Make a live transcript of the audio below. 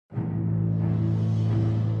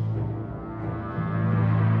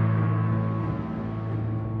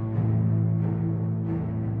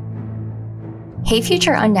Hey,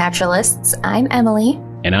 future unnaturalists, I'm Emily.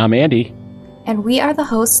 And I'm Andy. And we are the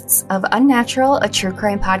hosts of Unnatural, a true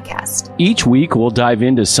crime podcast. Each week, we'll dive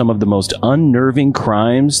into some of the most unnerving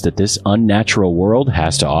crimes that this unnatural world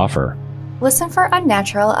has to offer. Listen for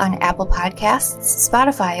Unnatural on Apple Podcasts,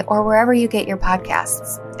 Spotify, or wherever you get your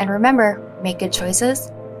podcasts. And remember, make good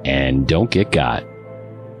choices. And don't get got.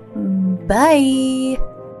 Bye.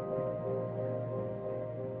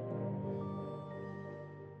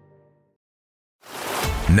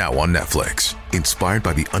 Now on Netflix, inspired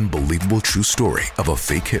by the unbelievable true story of a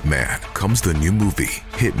fake hitman, comes the new movie,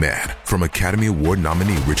 Hitman, from Academy Award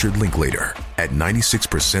nominee Richard Linklater. At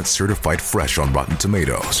 96% certified fresh on Rotten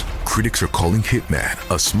Tomatoes, critics are calling Hitman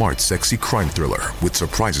a smart, sexy crime thriller with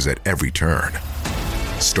surprises at every turn.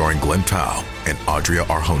 Starring Glenn Powell and Adria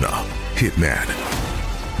Arjona, Hitman.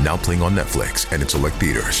 Now playing on Netflix and in select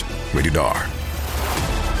theaters. Rated R.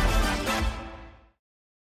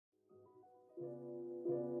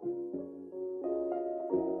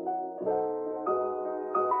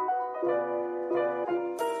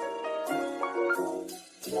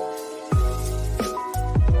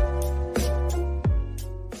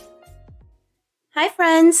 Hi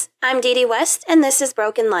friends, I'm Dee Dee West and this is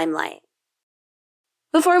Broken Limelight.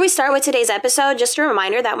 Before we start with today's episode, just a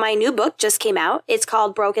reminder that my new book just came out. It's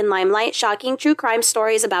called Broken Limelight, Shocking True Crime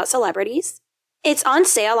Stories About Celebrities. It's on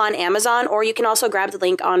sale on Amazon, or you can also grab the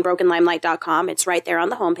link on brokenlimelight.com. It's right there on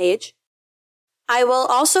the homepage. I will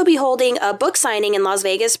also be holding a book signing in Las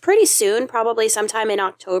Vegas pretty soon, probably sometime in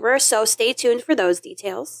October, so stay tuned for those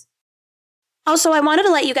details. Also, I wanted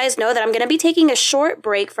to let you guys know that I'm going to be taking a short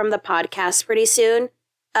break from the podcast pretty soon.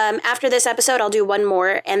 After this episode, I'll do one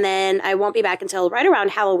more, and then I won't be back until right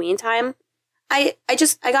around Halloween time. I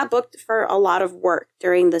got booked for a lot of work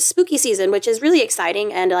during the spooky season, which is really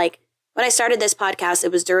exciting. And like when I started this podcast,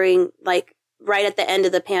 it was during like right at the end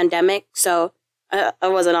of the pandemic, so I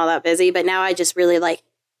wasn't all that busy. But now I just really like,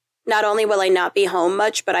 not only will I not be home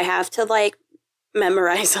much, but I have to like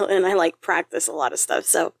memorize and I like practice a lot of stuff.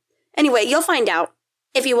 So anyway, you'll find out.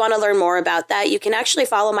 If you want to learn more about that, you can actually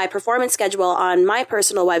follow my performance schedule on my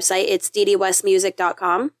personal website. It's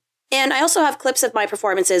ddwestmusic.com. And I also have clips of my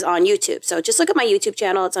performances on YouTube. So just look at my YouTube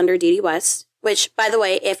channel. It's under Dee Dee West, which, by the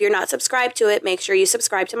way, if you're not subscribed to it, make sure you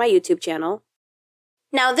subscribe to my YouTube channel.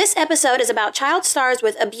 Now, this episode is about child stars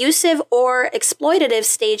with abusive or exploitative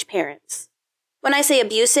stage parents. When I say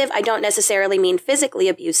abusive, I don't necessarily mean physically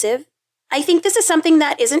abusive. I think this is something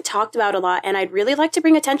that isn't talked about a lot, and I'd really like to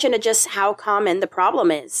bring attention to just how common the problem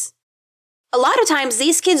is. A lot of times,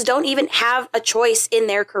 these kids don't even have a choice in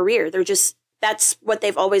their career. That's what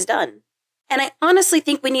they've always done. And I honestly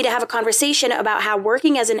think we need to have a conversation about how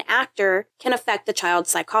working as an actor can affect the child's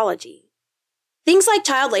psychology. Things like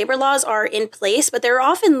child labor laws are in place, but there are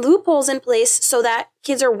often loopholes in place so that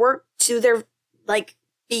kids are worked to their,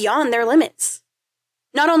 beyond their limits.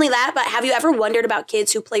 Not only that, but have you ever wondered about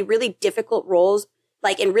kids who play really difficult roles,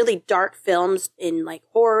 like in really dark films, in like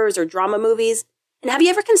horrors or drama movies? And have you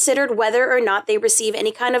ever considered whether or not they receive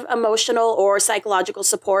any kind of emotional or psychological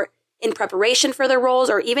support in preparation for their roles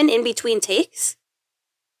or even in between takes?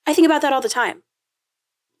 I think about that all the time.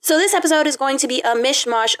 So this episode is going to be a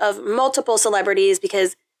mishmash of multiple celebrities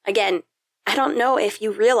because, again, I don't know if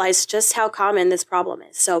you realize just how common this problem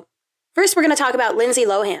is. So first, we're going to talk about Lindsay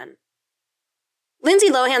Lohan. Lindsay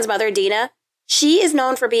Lohan's mother, Dina, she is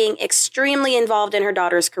known for being extremely involved in her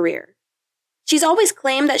daughter's career. She's always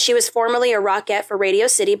claimed that she was formerly a rockette for Radio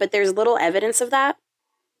City, but there's little evidence of that.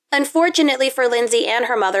 Unfortunately for Lindsay and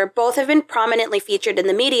her mother, both have been prominently featured in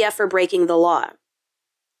the media for breaking the law.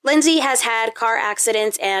 Lindsay has had car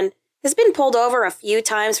accidents and has been pulled over a few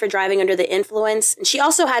times for driving under the influence, and she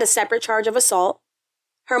also had a separate charge of assault.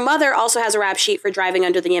 Her mother also has a rap sheet for driving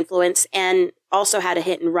under the influence and also had a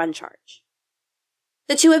hit and run charge.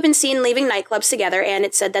 The two have been seen leaving nightclubs together, and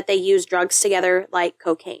it's said that they use drugs together like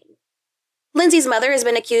cocaine. Lindsay's mother has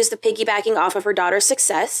been accused of piggybacking off of her daughter's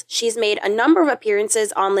success. She's made a number of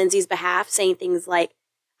appearances on Lindsay's behalf, saying things like,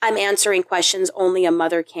 "I'm answering questions only a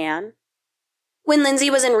mother can." When Lindsay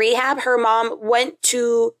was in rehab, her mom went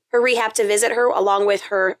to her rehab to visit her along with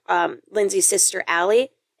her Lindsay's sister,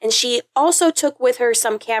 Allie. And she also took with her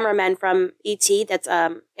some cameramen from ET, that's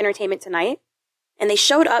Entertainment Tonight. And they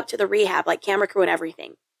showed up to the rehab, like camera crew and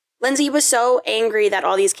everything. Lindsay was so angry that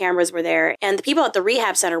all these cameras were there, and the people at the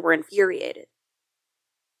rehab center were infuriated.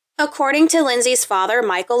 According to Lindsay's father,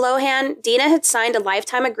 Michael Lohan, Dina had signed a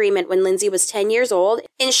lifetime agreement when Lindsay was 10 years old,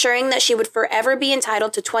 ensuring that she would forever be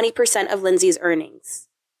entitled to 20% of Lindsay's earnings.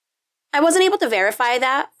 I wasn't able to verify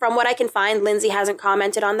that. From what I can find, Lindsay hasn't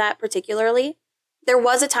commented on that particularly. There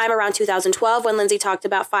was a time around 2012 when Lindsay talked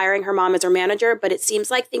about firing her mom as her manager, but it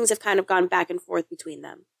seems like things have kind of gone back and forth between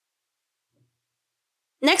them.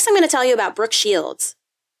 Next, I'm going to tell you about Brooke Shields.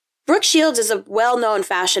 Brooke Shields is a well-known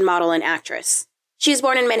fashion model and actress. She was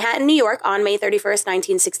born in Manhattan, New York on May 31st,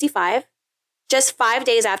 1965. Just 5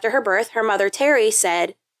 days after her birth, her mother, Terry,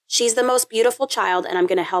 said, "She's the most beautiful child, and I'm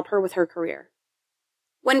going to help her with her career."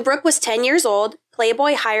 When Brooke was 10 years old,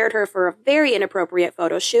 Playboy hired her for a very inappropriate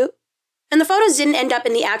photo shoot. And the photos didn't end up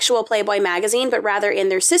in the actual Playboy magazine, but rather in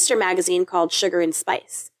their sister magazine called Sugar and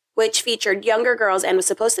Spice, which featured younger girls and was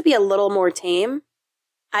supposed to be a little more tame.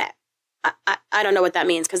 I don't know what that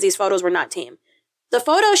means because these photos were not tame. The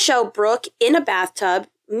photos show Brooke in a bathtub,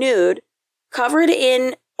 nude, covered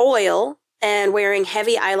in oil, and wearing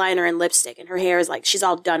heavy eyeliner and lipstick, and her hair is like she's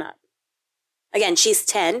all done up. Again, she's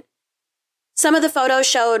 10. Some of the photos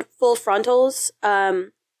showed full frontals,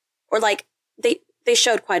 or like they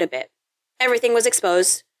showed quite a bit. Everything was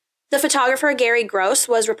exposed. The photographer, Gary Gross,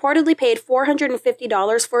 was reportedly paid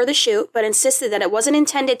 $450 for the shoot, but insisted that it wasn't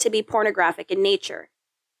intended to be pornographic in nature.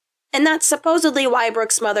 And that's supposedly why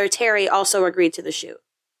Brooke's mother, Terry, also agreed to the shoot.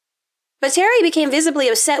 But Terry became visibly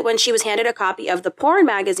upset when she was handed a copy of the porn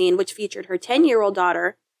magazine, which featured her 10-year-old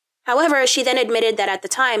daughter. However, she then admitted that at the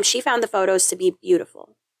time, she found the photos to be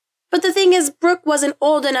beautiful. But the thing is, Brooke wasn't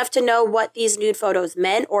old enough to know what these nude photos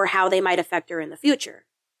meant or how they might affect her in the future.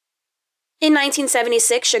 In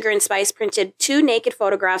 1976, Sugar and Spice printed 2 naked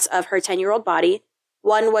photographs of her 10-year-old body.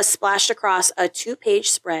 One was splashed across a 2-page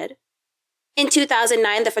spread. In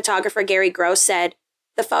 2009, the photographer Gary Gross said,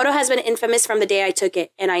 "The photo has been infamous from the day I took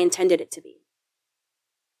it, and I intended it to be."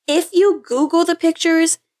 If you Google the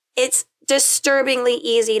pictures, it's disturbingly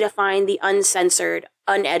easy to find the uncensored,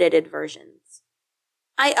 unedited versions.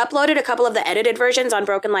 I uploaded a couple of the edited versions on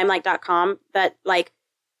brokenlimelight.com that,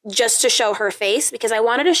 just to show her face, because I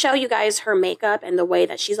wanted to show you guys her makeup and the way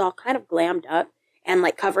that she's all kind of glammed up and,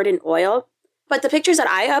 covered in oil. But the pictures that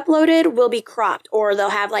I uploaded will be cropped, or they'll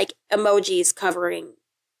have, emojis covering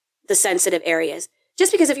the sensitive areas.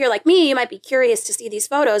 Just because if you're like me, you might be curious to see these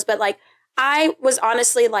photos, but, I was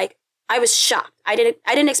honestly, I was shocked. I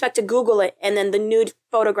didn't expect to Google it and then the nude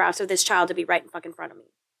photographs of this child to be right in fucking front of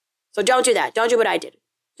me. So don't do that. Don't do what I did.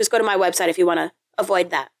 Just go to my website if you want to avoid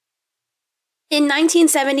that. In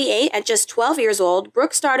 1978, at just 12 years old,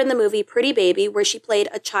 Brooke starred in the movie Pretty Baby, where she played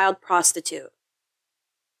a child prostitute.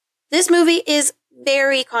 This movie is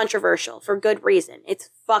very controversial for good reason. It's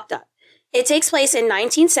fucked up. It takes place in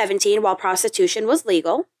 1917 while prostitution was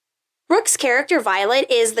legal. Brooke's character, Violet,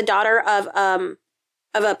 is the daughter of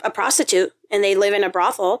a prostitute, and they live in a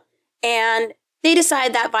brothel, and they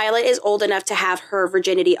decide that Violet is old enough to have her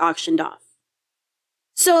virginity auctioned off.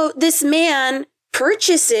 So this man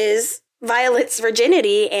purchases Violet's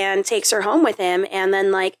virginity and takes her home with him, and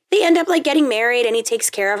then they end up getting married, and he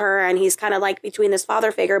takes care of her, and he's kind of between this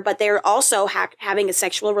father figure, but they're also having a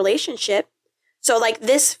sexual relationship. So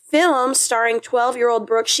this film starring 12-year-old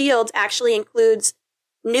Brooke Shields actually includes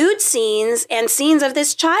nude scenes and scenes of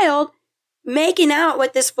this child making out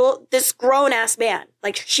with this grown-ass man.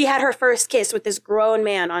 She had her first kiss with this grown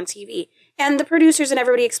man on TV. And the producers and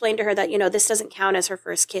everybody explained to her that, this doesn't count as her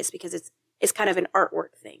first kiss because it's kind of an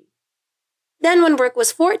artwork thing. Then when Brooke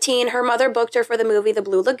was 14, her mother booked her for the movie The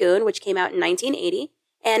Blue Lagoon, which came out in 1980.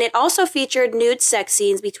 And it also featured nude sex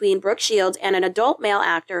scenes between Brooke Shields and an adult male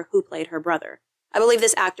actor who played her brother. I believe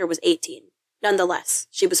this actor was 18. Nonetheless,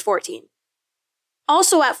 she was 14.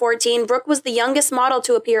 Also at 14, Brooke was the youngest model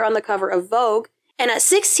to appear on the cover of Vogue, and at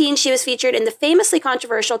 16, she was featured in the famously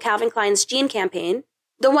controversial Calvin Klein's Jean campaign,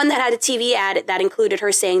 the one that had a TV ad that included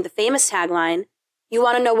her saying the famous tagline, "You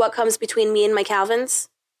want to know what comes between me and my Calvins?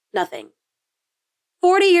 Nothing."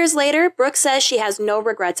 40 years later, Brooke says she has no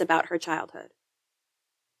regrets about her childhood.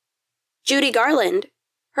 Judy Garland.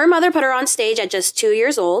 Her mother put her on stage at just 2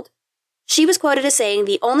 years old. She was quoted as saying,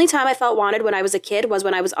 "The only time I felt wanted when I was a kid was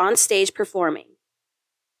when I was on stage performing."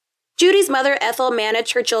 Judy's mother, Ethel,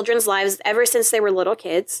 managed her children's lives ever since they were little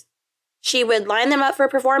kids. She would line them up for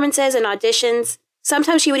performances and auditions.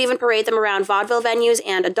 Sometimes she would even parade them around vaudeville venues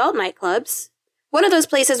and adult nightclubs. One of those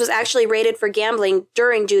places was actually raided for gambling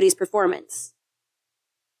during Judy's performance.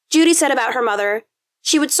 Judy said about her mother,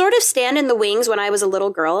 "She would sort of stand in the wings when I was a little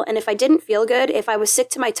girl, and if I didn't feel good, if I was sick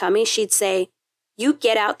to my tummy, she'd say, 'You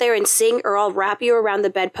get out there and sing or I'll wrap you around the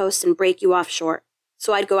bedpost and break you off short.'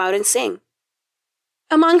 So I'd go out and sing."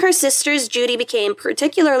 Among her sisters, Judy became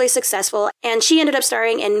particularly successful, and she ended up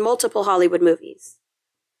starring in multiple Hollywood movies.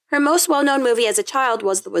 Her most well-known movie as a child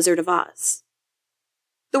was The Wizard of Oz.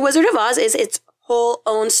 The Wizard of Oz is its whole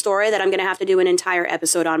own story that I'm going to have to do an entire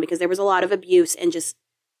episode on because there was a lot of abuse and just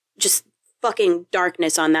fucking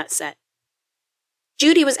darkness on that set.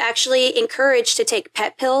 Judy was actually encouraged to take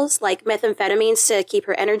pet pills like methamphetamines to keep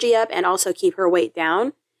her energy up and also keep her weight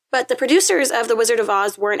down. But the producers of The Wizard of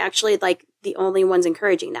Oz weren't actually like the only ones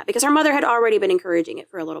encouraging that, because her mother had already been encouraging it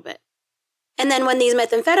for a little bit. And then when these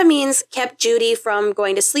methamphetamines kept Judy from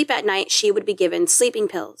going to sleep at night, she would be given sleeping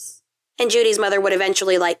pills. And Judy's mother would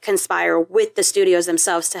eventually conspire with the studios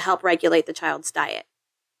themselves to help regulate the child's diet.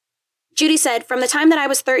 Judy said, "From the time that I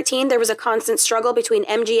was 13, there was a constant struggle between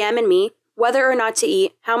MGM and me, whether or not to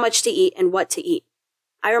eat, how much to eat, and what to eat.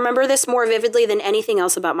 I remember this more vividly than anything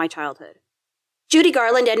else about my childhood." Judy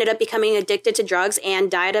Garland ended up becoming addicted to drugs and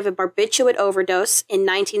died of a barbiturate overdose in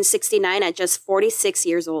 1969 at just 46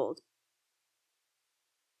 years old.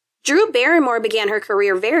 Drew Barrymore began her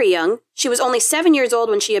career very young. She was only 7 years old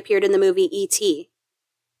when she appeared in the movie E.T.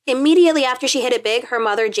 Immediately after she hit it big, her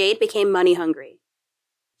mother Jade became money hungry.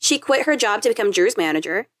 She quit her job to become Drew's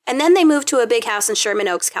manager, and then they moved to a big house in Sherman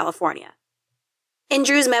Oaks, California. In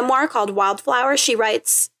Drew's memoir called Wildflower, she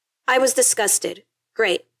writes, "I was disgusted.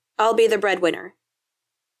 Great. I'll be the breadwinner."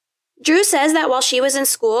 Drew says that while she was in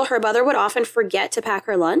school, her mother would often forget to pack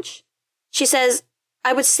her lunch. She says,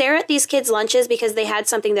 "I would stare at these kids' lunches because they had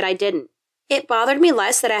something that I didn't. It bothered me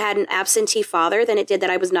less that I had an absentee father than it did that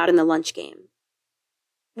I was not in the lunch game."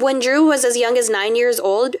 When Drew was as young as 9 years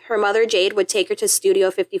old, her mother Jade would take her to Studio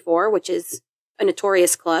 54, which is a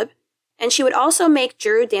notorious club, and she would also make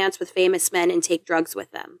Drew dance with famous men and take drugs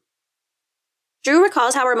with them. Drew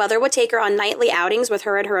recalls how her mother would take her on nightly outings with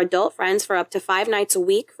her and her adult friends for up to 5 nights a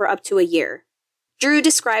week for up to a year. Drew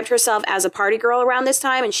described herself as a party girl around this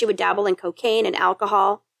time, and she would dabble in cocaine and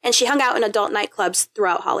alcohol, and she hung out in adult nightclubs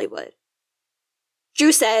throughout Hollywood.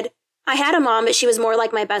 Drew said, "I had a mom, but she was more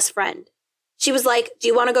like my best friend. She was like, 'Do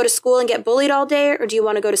you want to go to school and get bullied all day, or do you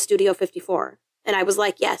want to go to Studio 54? And I was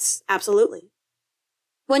like, "Yes, absolutely."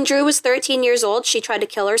 When Drew was 13 years old, she tried to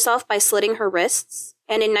kill herself by slitting her wrists,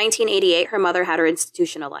 and in 1988, her mother had her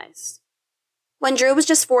institutionalized. When Drew was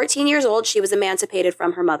just 14 years old, she was emancipated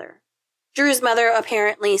from her mother. Drew's mother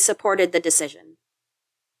apparently supported the decision.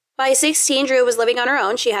 By 16, Drew was living on her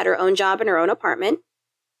own. She had her own job in her own apartment.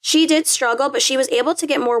 She did struggle, but she was able to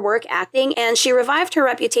get more work acting, and she revived her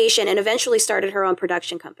reputation and eventually started her own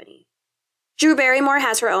production company. Drew Barrymore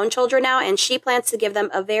has her own children now, and she plans to give them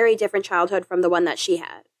a very different childhood from the one that she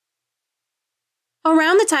had.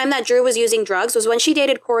 Around the time that Drew was using drugs was when she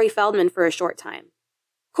dated Corey Feldman for a short time.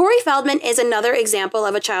 Corey Feldman is another example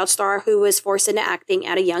of a child star who was forced into acting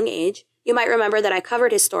at a young age. You might remember that I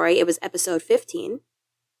covered his story. It was episode 15.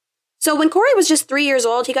 So when Corey was just 3 years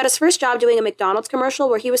old, he got his first job doing a McDonald's commercial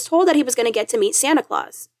where he was told that he was going to get to meet Santa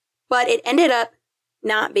Claus. But it ended up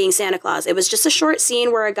not being Santa Claus. It was just a short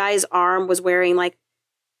scene where a guy's arm was wearing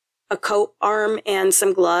a coat arm and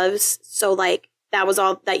some gloves. So that was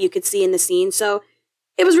all that you could see in the scene. So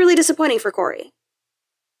it was really disappointing for Corey.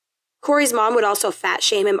 Corey's mom would also fat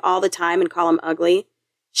shame him all the time and call him ugly.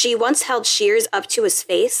 She once held shears up to his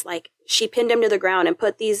face, she pinned him to the ground and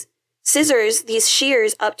put these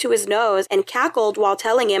shears up to his nose and cackled while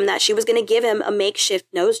telling him that she was going to give him a makeshift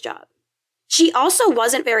nose job. She also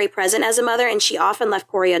wasn't very present as a mother, and she often left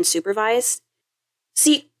Corey unsupervised.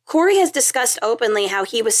 See, Corey has discussed openly how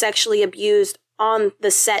he was sexually abused on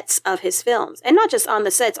the sets of his films, and not just on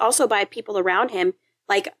the sets, also by people around him,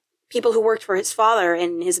 like people who worked for his father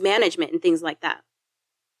and his management and things like that.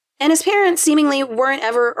 And his parents seemingly weren't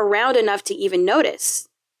ever around enough to even notice.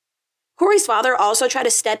 Corey's father also tried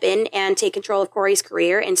to step in and take control of Corey's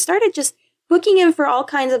career and started just booking him for all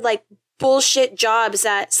kinds of bullshit jobs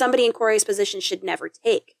that somebody in Corey's position should never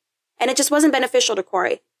take. And it just wasn't beneficial to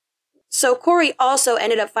Corey. So Corey also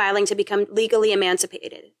ended up filing to become legally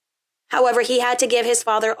emancipated. However, he had to give his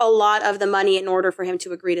father a lot of the money in order for him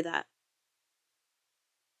to agree to that.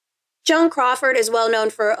 Joan Crawford is well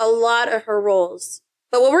known for a lot of her roles.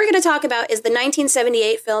 But what we're going to talk about is the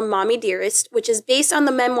 1978 film Mommy Dearest, which is based on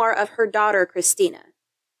the memoir of her daughter, Christina.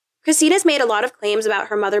 Christina's made a lot of claims about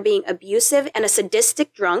her mother being abusive and a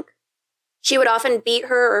sadistic drunk. She would often beat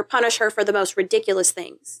her or punish her for the most ridiculous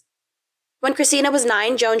things. When Christina was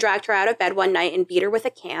 9, Joan dragged her out of bed one night and beat her with a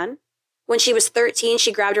can. When she was 13,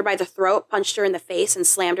 she grabbed her by the throat, punched her in the face, and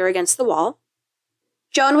slammed her against the wall.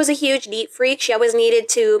 Joan was a huge neat freak. She always needed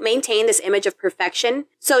to maintain this image of perfection,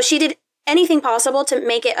 so she did anything possible to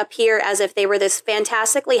make it appear as if they were this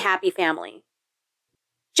fantastically happy family.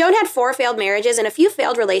 Joan had 4 failed marriages and a few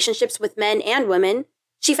failed relationships with men and women.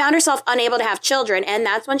 She found herself unable to have children, and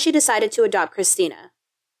that's when she decided to adopt Christina.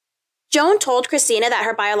 Joan told Christina that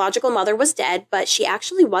her biological mother was dead, but she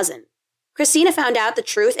actually wasn't. Christina found out the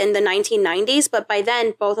truth in the 1990s, but by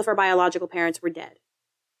then, both of her biological parents were dead.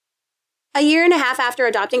 A year and a half after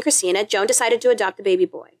adopting Christina, Joan decided to adopt a baby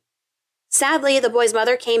boy. Sadly, the boy's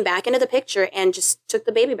mother came back into the picture and just took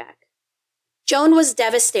the baby back. Joan was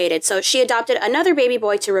devastated, so she adopted another baby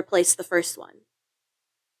boy to replace the first one.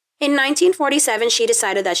 In 1947, she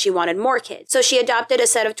decided that she wanted more kids, so she adopted a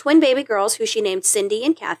set of twin baby girls who she named Cindy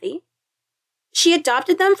and Kathy. She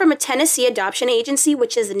adopted them from a Tennessee adoption agency,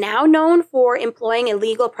 which is now known for employing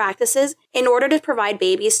illegal practices in order to provide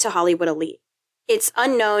babies to Hollywood elite. It's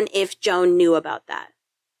unknown if Joan knew about that.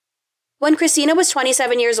 When Christina was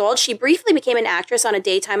 27 years old, she briefly became an actress on a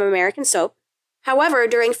daytime American soap. However,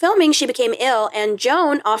 during filming, she became ill, and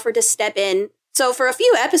Joan offered to step in. So for a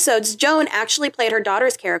few episodes, Joan actually played her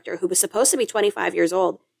daughter's character, who was supposed to be 25 years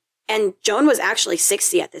old, and Joan was actually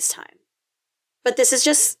 60 at this time. But this is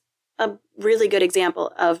just a really good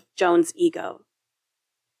example of Joan's ego.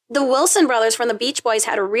 The Wilson brothers from the Beach Boys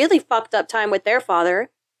had a really fucked up time with their father.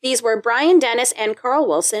 These were Brian Dennis and Carl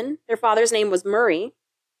Wilson. Their father's name was Murray.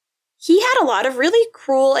 He had a lot of really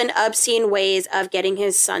cruel and obscene ways of getting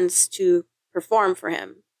his sons to perform for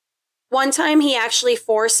him. One time, he actually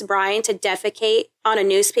forced Brian to defecate on a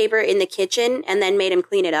newspaper in the kitchen and then made him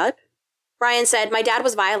clean it up. Brian said, "My dad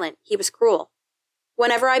was violent. He was cruel.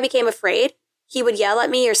 Whenever I became afraid, he would yell at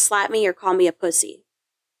me or slap me or call me a pussy.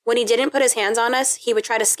 When he didn't put his hands on us, he would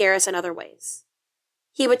try to scare us in other ways.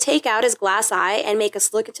 He would take out his glass eye and make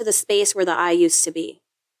us look into the space where the eye used to be."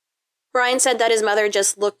 Brian said that his mother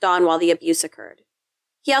just looked on while the abuse occurred.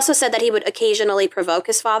 He also said that he would occasionally provoke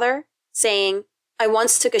his father, saying, "I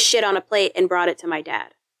once took a shit on a plate and brought it to my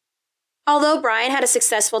dad." Although Brian had a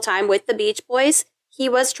successful time with the Beach Boys, he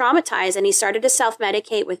was traumatized and he started to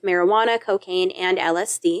self-medicate with marijuana, cocaine, and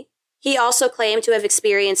LSD. He also claimed to have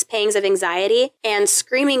experienced pangs of anxiety and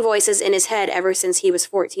screaming voices in his head ever since he was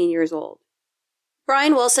 14 years old.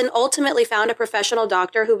 Brian Wilson ultimately found a professional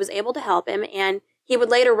doctor who was able to help him, and he would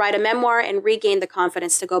later write a memoir and regain the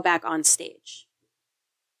confidence to go back on stage.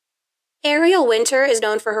 Ariel Winter is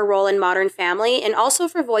known for her role in Modern Family and also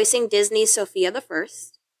for voicing Disney's Sophia the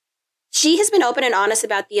First. She has been open and honest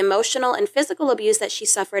about the emotional and physical abuse that she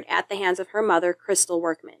suffered at the hands of her mother, Crystal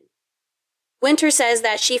Workman. Winter says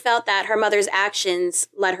that she felt that her mother's actions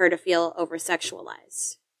led her to feel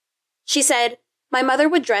over-sexualized. She said, "My mother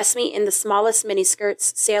would dress me in the smallest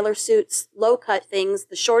miniskirts, sailor suits, low-cut things,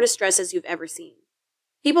 the shortest dresses you've ever seen.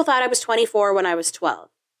 People thought I was 24 when I was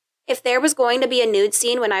 12. If there was going to be a nude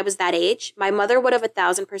scene when I was that age, my mother would have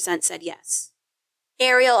 1,000% said yes."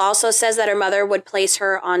 Ariel also says that her mother would place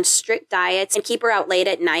her on strict diets and keep her out late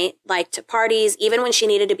at night, like to parties, even when she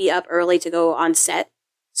needed to be up early to go on set.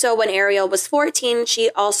 So when Ariel was 14, she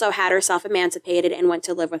also had herself emancipated and went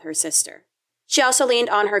to live with her sister. She also leaned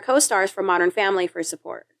on her co-stars from Modern Family for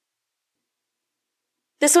support.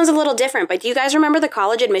 This one's a little different, but do you guys remember the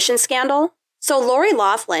college admissions scandal? So Lori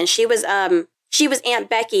Loughlin, she was Aunt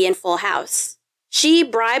Becky in Full House. She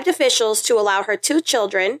bribed officials to allow her 2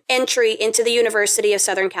 children entry into the University of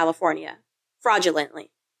Southern California,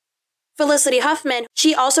 fraudulently. Felicity Huffman,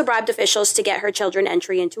 she also bribed officials to get her children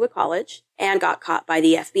entry into a college and got caught by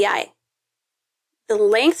the FBI. The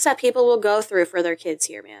lengths that people will go through for their kids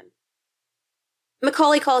here, man.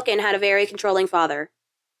 Macaulay Culkin had a very controlling father.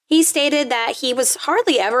 He stated that he was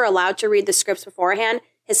hardly ever allowed to read the scripts beforehand.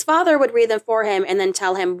 His father would read them for him and then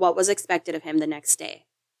tell him what was expected of him the next day.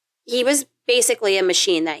 He was basically a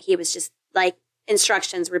machine that he was just like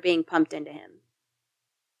instructions were being pumped into him.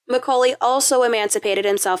 Macaulay also emancipated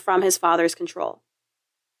himself from his father's control.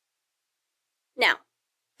 Now,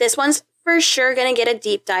 this one's for sure going to get a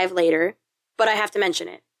deep dive later, but I have to mention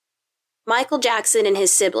it. Michael Jackson and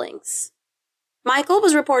his siblings. Michael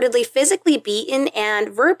was reportedly physically beaten and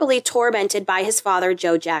verbally tormented by his father,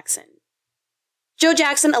 Joe Jackson. Joe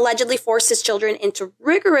Jackson allegedly forced his children into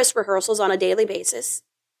rigorous rehearsals on a daily basis.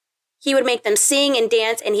 He would make them sing and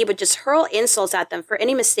dance, and he would just hurl insults at them for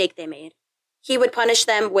any mistake they made. He would punish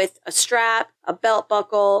them with a strap, a belt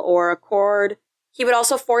buckle, or a cord. He would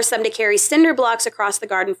also force them to carry cinder blocks across the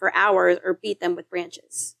garden for hours or beat them with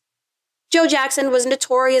branches. Joe Jackson was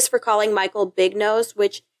notorious for calling Michael Big Nose,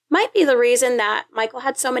 which might be the reason that Michael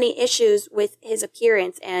had so many issues with his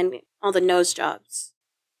appearance and all the nose jobs.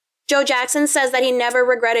 Joe Jackson says that he never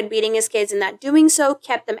regretted beating his kids and that doing so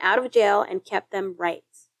kept them out of jail and kept them right.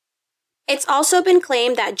 It's also been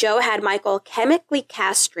claimed that Joe had Michael chemically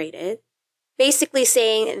castrated, basically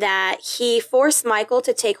saying that he forced Michael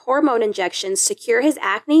to take hormone injections to cure his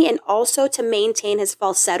acne and also to maintain his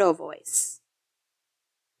falsetto voice.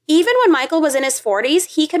 Even when Michael was in his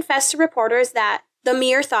 40s, he confessed to reporters that the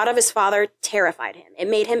mere thought of his father terrified him. It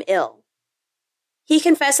made him ill. He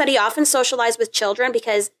confessed that he often socialized with children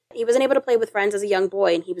because he wasn't able to play with friends as a young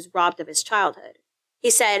boy and he was robbed of his childhood.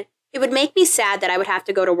 He said, "It would make me sad that I would have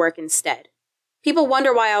to go to work instead. People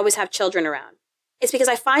wonder why I always have children around. It's because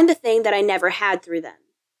I find the thing that I never had through them.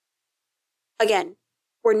 Again,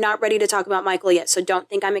 we're not ready to talk about Michael yet, so don't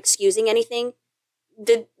think I'm excusing anything.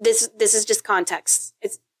 This is just context.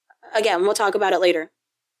 Again, we'll talk about it later.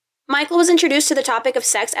 Michael was introduced to the topic of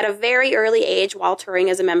sex at a very early age while touring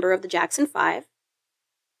as a member of the Jackson 5.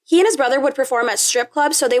 He and his brother would perform at strip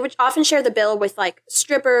clubs, so they would often share the bill with like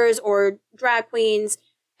strippers or drag queens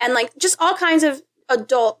and like just all kinds of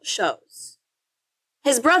adult shows.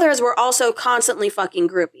 His brothers were also constantly fucking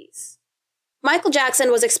groupies. Michael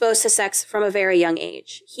Jackson was exposed to sex from a very young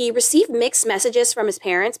age. He received mixed messages from his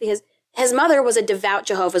parents because his mother was a devout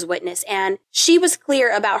Jehovah's Witness, and she was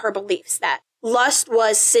clear about her beliefs that lust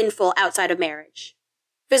was sinful outside of marriage.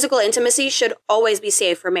 Physical intimacy should always be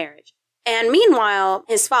saved for marriage. And meanwhile,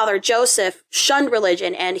 his father, Joseph, shunned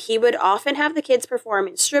religion, and he would often have the kids perform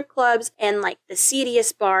in strip clubs and like the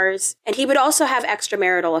seediest bars, and he would also have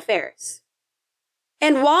extramarital affairs.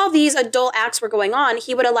 And while these adult acts were going on,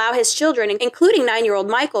 he would allow his children, including 9-year-old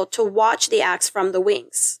Michael, to watch the acts from the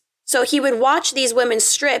wings. So he would watch these women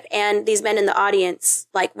strip and these men in the audience,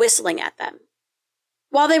 like, whistling at them.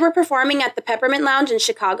 While they were performing at the Peppermint Lounge in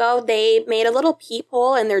Chicago, they made a little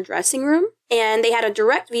peephole in their dressing room, and they had a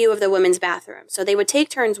direct view of the women's bathroom. So they would take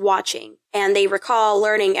turns watching, and they recall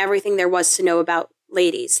learning everything there was to know about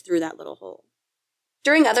ladies through that little hole.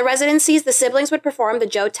 During other residencies, the siblings would perform the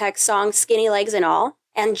Joe Tex song Skinny Legs and All,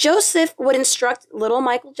 and Joseph would instruct little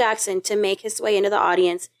Michael Jackson to make his way into the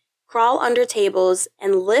audience, crawl under tables,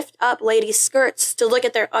 and lift up ladies' skirts to look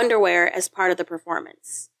at their underwear as part of the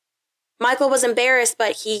performance. Michael was embarrassed,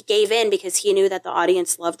 but he gave in because he knew that the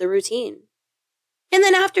audience loved the routine. And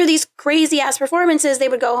then after these crazy-ass performances, they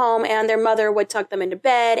would go home and their mother would tuck them into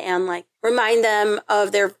bed and, like, remind them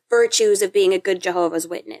of their virtues of being a good Jehovah's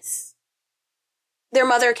Witness. Their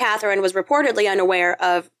mother, Catherine, was reportedly unaware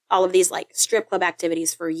of all of these, like, strip club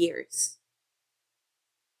activities for years.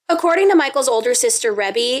 According to Michael's older sister,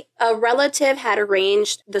 Rebby, a relative had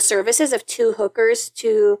arranged the services of 2 hookers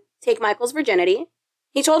to take Michael's virginity.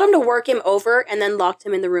 He told him to work him over and then locked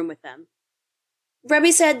him in the room with them.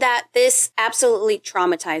 Rebby said that this absolutely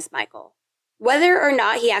traumatized Michael. Whether or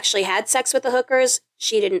not he actually had sex with the hookers,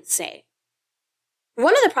 she didn't say.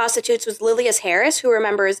 One of the prostitutes was Lilius Harris, who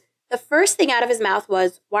remembers the first thing out of his mouth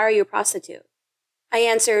was, "Why are you a prostitute?" I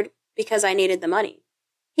answered, "Because I needed the money."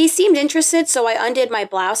 He seemed interested, so I undid my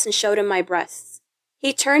blouse and showed him my breasts.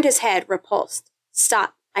 He turned his head, repulsed.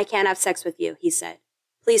 "Stop, I can't have sex with you," he said.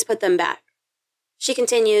 "Please put them back." She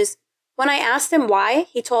continues, "When I asked him why,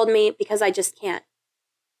 he told me, because I just can't."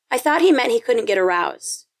 I thought he meant he couldn't get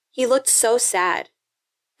aroused. He looked so sad.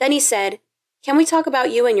 Then he said, "Can we talk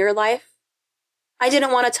about you and your life?" I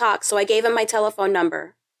didn't want to talk, so I gave him my telephone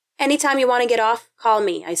number. "Anytime you want to get off, call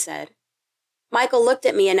me," I said. Michael looked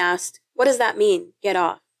at me and asked, "What does that mean, get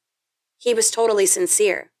off?" He was totally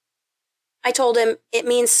sincere. I told him, "It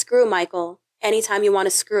means screw, Michael. Anytime you want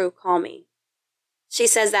to screw, call me." She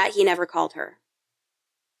says that he never called her.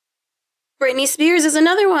 Britney Spears is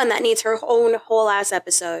another one that needs her own whole-ass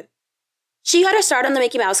episode. She got her start on the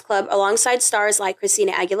Mickey Mouse Club alongside stars like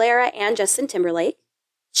Christina Aguilera and Justin Timberlake.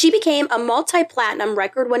 She became a multi-platinum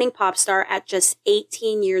record-winning pop star at just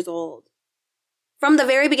 18 years old. From the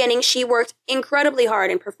very beginning, she worked incredibly hard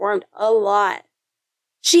and performed a lot.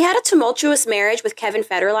 She had a tumultuous marriage with Kevin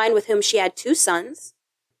Federline, with whom she had 2 sons.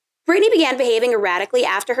 Britney began behaving erratically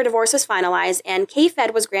after her divorce was finalized, and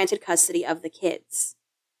K-Fed was granted custody of the kids.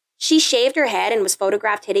 She shaved her head and was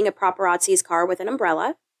photographed hitting a paparazzi's car with an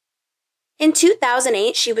umbrella. In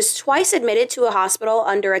 2008, she was twice admitted to a hospital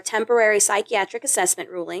under a temporary psychiatric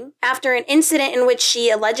assessment ruling after an incident in which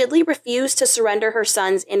she allegedly refused to surrender her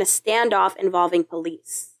sons in a standoff involving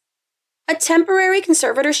police. A temporary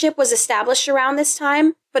conservatorship was established around this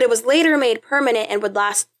time, but it was later made permanent and would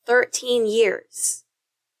last 13 years.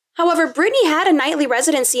 However, Britney had a nightly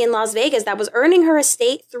residency in Las Vegas that was earning her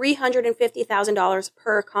estate $350,000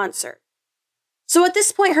 per concert. So at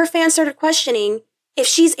this point, her fans started questioning, if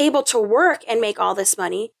she's able to work and make all this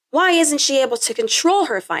money, why isn't she able to control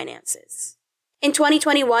her finances? In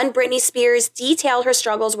 2021, Britney Spears detailed her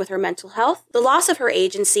struggles with her mental health, the loss of her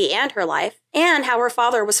agency and her life, and how her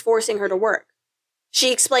father was forcing her to work.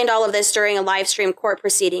 She explained all of this during a live-stream court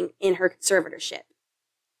proceeding in her conservatorship.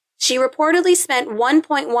 She reportedly spent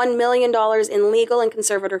 $1.1 million in legal and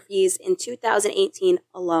conservator fees in 2018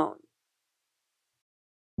 alone.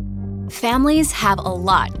 Families have a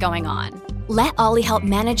lot going on. Let Ollie help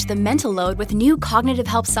manage the mental load with new cognitive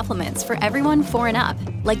help supplements for everyone 4 and up,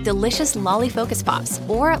 like delicious Lolly Focus Pops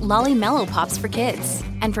or Lolly Mellow Pops for kids.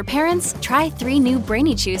 And for parents, try 3 new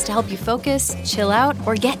Brainy Chews to help you focus, chill out,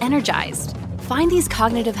 or get energized. Find these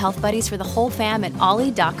cognitive health buddies for the whole fam at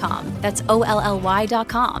olly.com. That's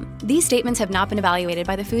OLLY.com. These statements have not been evaluated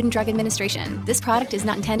by the Food and Drug Administration. This product is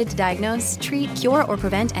not intended to diagnose, treat, cure, or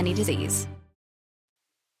prevent any disease.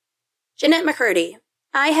 Jennette McCurdy.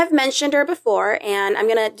 I have mentioned her before, and I'm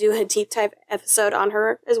going to do a deep dive episode on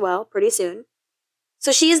her as well pretty soon.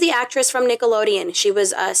 So she is the actress from Nickelodeon. She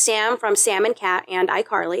was Sam from Sam and Cat and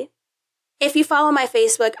iCarly. If you follow my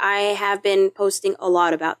Facebook, I have been posting a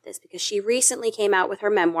lot about this because she recently came out with her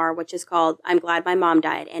memoir, which is called I'm Glad My Mom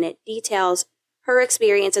Died, and it details her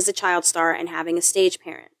experience as a child star and having a stage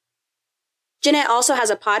parent. Jennette also has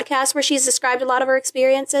a podcast where she's described a lot of her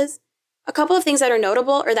experiences. A couple of things that are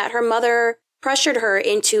notable are that her mother pressured her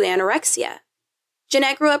into anorexia.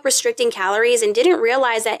 Jennette grew up restricting calories and didn't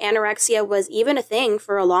realize that anorexia was even a thing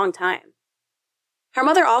for a long time. Her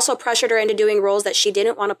mother also pressured her into doing roles that she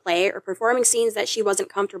didn't want to play or performing scenes that she wasn't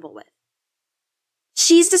comfortable with.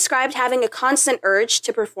 She's described having a constant urge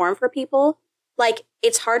to perform for people, like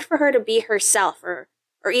it's hard for her to be herself or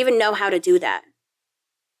even know how to do that.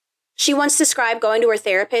 She once described going to her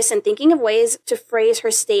therapist and thinking of ways to phrase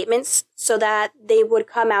her statements so that they would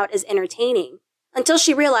come out as entertaining, until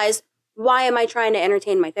she realized, why am I trying to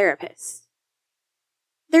entertain my therapist?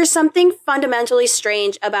 There's something fundamentally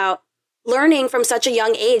strange about learning from such a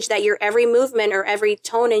young age that your every movement or every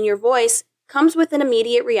tone in your voice comes with an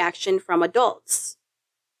immediate reaction from adults.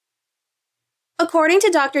 According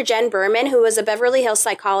to Dr. Jen Berman, who is a Beverly Hills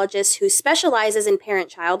psychologist who specializes in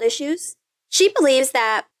parent-child issues, she believes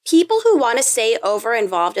that people who want to stay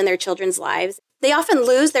over-involved in their children's lives, they often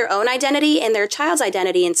lose their own identity and their child's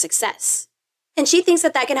identity and success. And she thinks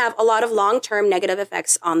that can have a lot of long-term negative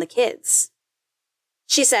effects on the kids.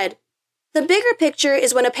 She said, the bigger picture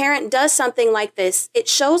is when a parent does something like this, it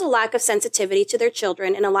shows a lack of sensitivity to their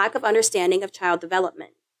children and a lack of understanding of child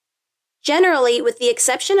development. Generally, with the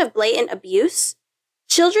exception of blatant abuse,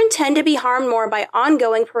 children tend to be harmed more by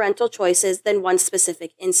ongoing parental choices than one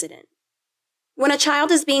specific incident. When a child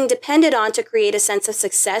is being depended on to create a sense of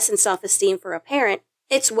success and self-esteem for a parent,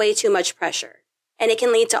 it's way too much pressure. And it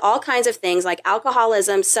can lead to all kinds of things like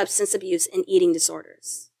alcoholism, substance abuse, and eating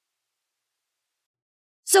disorders.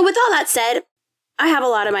 So with all that said, I have a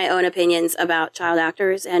lot of my own opinions about child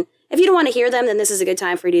actors, and if you don't want to hear them, then this is a good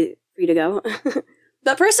time for you to go.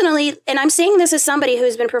 But personally, and I'm saying this as somebody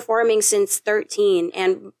who's been performing since 13,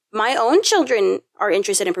 and my own children are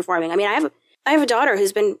interested in performing. I mean, I have a daughter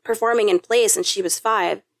who's been performing in plays since she was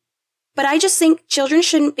 5, but I just think children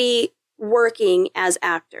shouldn't be working as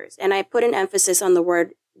actors, and I put an emphasis on the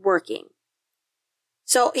word working.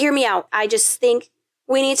 So hear me out. I just think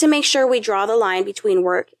we need to make sure we draw the line between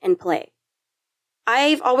work and play.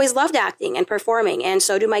 I've always loved acting and performing, and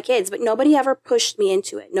so do my kids, but nobody ever pushed me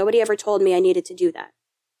into it. Nobody ever told me I needed to do that.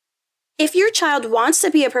 If your child wants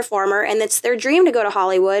to be a performer and it's their dream to go to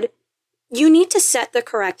Hollywood, you need to set the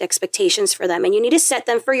correct expectations for them, and you need to set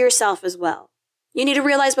them for yourself as well. You need to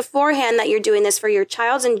realize beforehand that you're doing this for your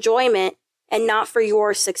child's enjoyment and not for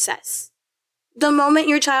your success. The moment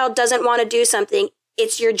your child doesn't want to do something,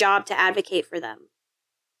 it's your job to advocate for them.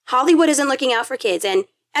 Hollywood isn't looking out for kids, and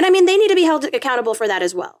I mean, they need to be held accountable for that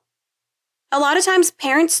as well. A lot of times,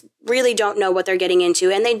 parents really don't know what they're getting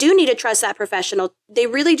into, and they do need to trust that professional. They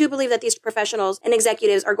really do believe that these professionals and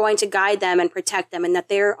executives are going to guide them and protect them, and that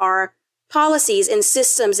there are policies and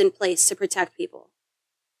systems in place to protect people.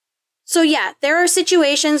 So yeah, there are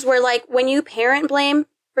situations where, like, when you parent blame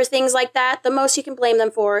for things like that, the most you can blame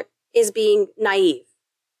them for is being naive.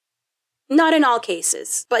 Not in all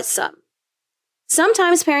cases, but some.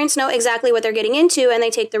 Sometimes parents know exactly what they're getting into and they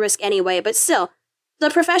take the risk anyway, but still, the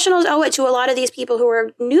professionals owe it to a lot of these people who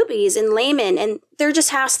are newbies and laymen, and there just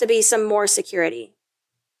has to be some more security.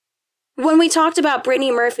 When we talked about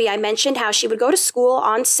Brittany Murphy, I mentioned how she would go to school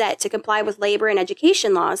on set to comply with labor and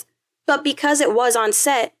education laws, but because it was on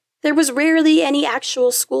set, there was rarely any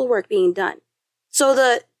actual schoolwork being done. So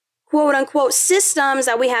the quote-unquote systems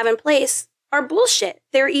that we have in place are bullshit.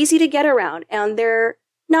 They're easy to get around, and they're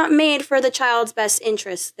not made for the child's best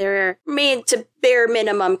interests. They're made to bare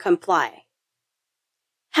minimum comply.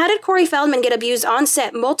 How did Corey Feldman get abused on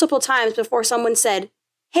set multiple times before someone said,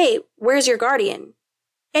 hey, where's your guardian?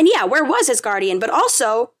 And yeah, where was his guardian? But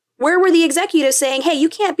also, where were the executives saying, hey, you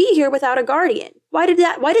can't be here without a guardian? Why did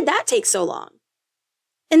that take so long?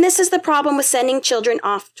 And this is the problem with sending children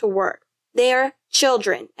off to work. They're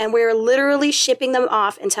children, and we're literally shipping them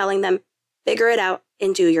off and telling them, figure it out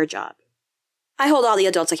and do your job. I hold all the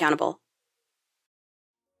adults accountable.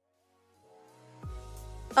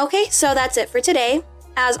 Okay, so that's it for today.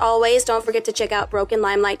 As always, don't forget to check out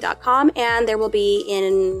brokenlimelight.com, and there will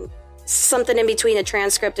be something in between a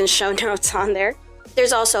transcript and show notes on there.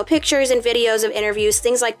 There's also pictures and videos of interviews,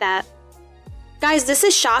 things like that. Guys, this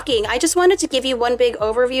is shocking. I just wanted to give you one big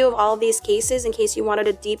overview of all of these cases in case you wanted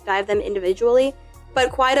to deep dive them individually,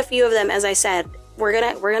 but quite a few of them, as I said, we're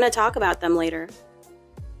gonna talk about them later.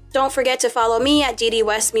 Don't forget to follow me at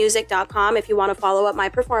ddwestmusic.com if you want to follow up my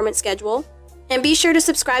performance schedule. And be sure to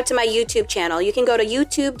subscribe to my YouTube channel. You can go to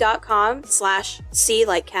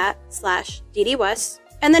youtube.com/c/ddwest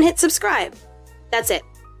and then hit subscribe. That's it.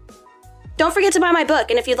 Don't forget to buy my book,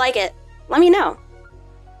 and if you'd like it, let me know.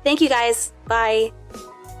 Thank you guys. Bye.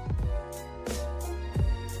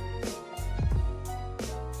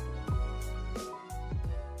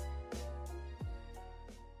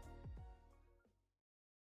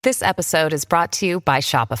 This episode is brought to you by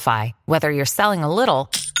Shopify. Whether you're selling a little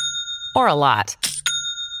or a lot,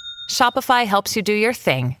 Shopify helps you do your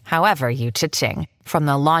thing, however you cha-ching. From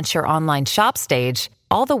the launch your online shop stage,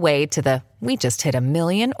 all the way to the we just hit 1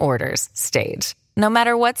 million orders stage. No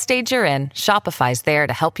matter what stage you're in, Shopify's there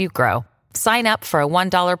to help you grow. Sign up for a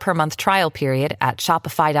 $1 per month trial period at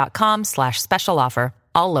shopify.com/special offer,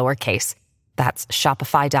 all lowercase. That's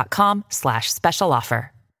shopify.com/special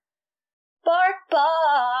offer.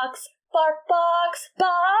 BarkBox, BarkBox,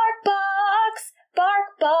 BarkBox,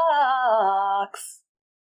 BarkBox.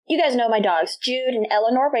 You guys know my dogs, Jude and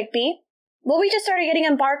Eleanor Rigby. Well, we just started getting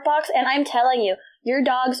them BarkBox, and I'm telling you, your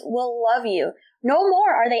dogs will love you. No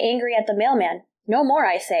more are they angry at the mailman. No more,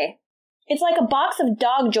 I say. It's like a box of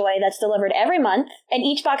dog joy that's delivered every month, and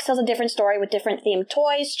each box tells a different story with different themed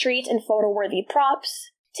toys, treats, and photo-worthy props.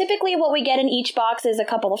 Typically, what we get in each box is a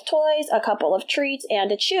couple of toys, a couple of treats,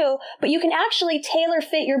 and a chew, but you can actually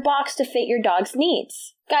tailor-fit your box to fit your dog's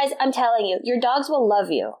needs. Guys, I'm telling you, your dogs will love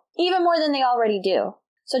you, even more than they already do.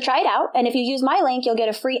 So try it out, and if you use my link, you'll get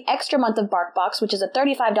a free extra month of BarkBox, which is a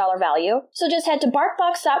 $35 value. So just head to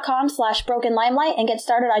barkbox.com/brokenlimelight and get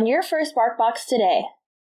started on your first BarkBox today.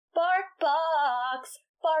 BarkBox,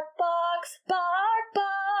 BarkBox,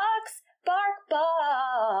 BarkBox,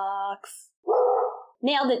 BarkBox.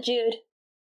 Nailed it, Jude.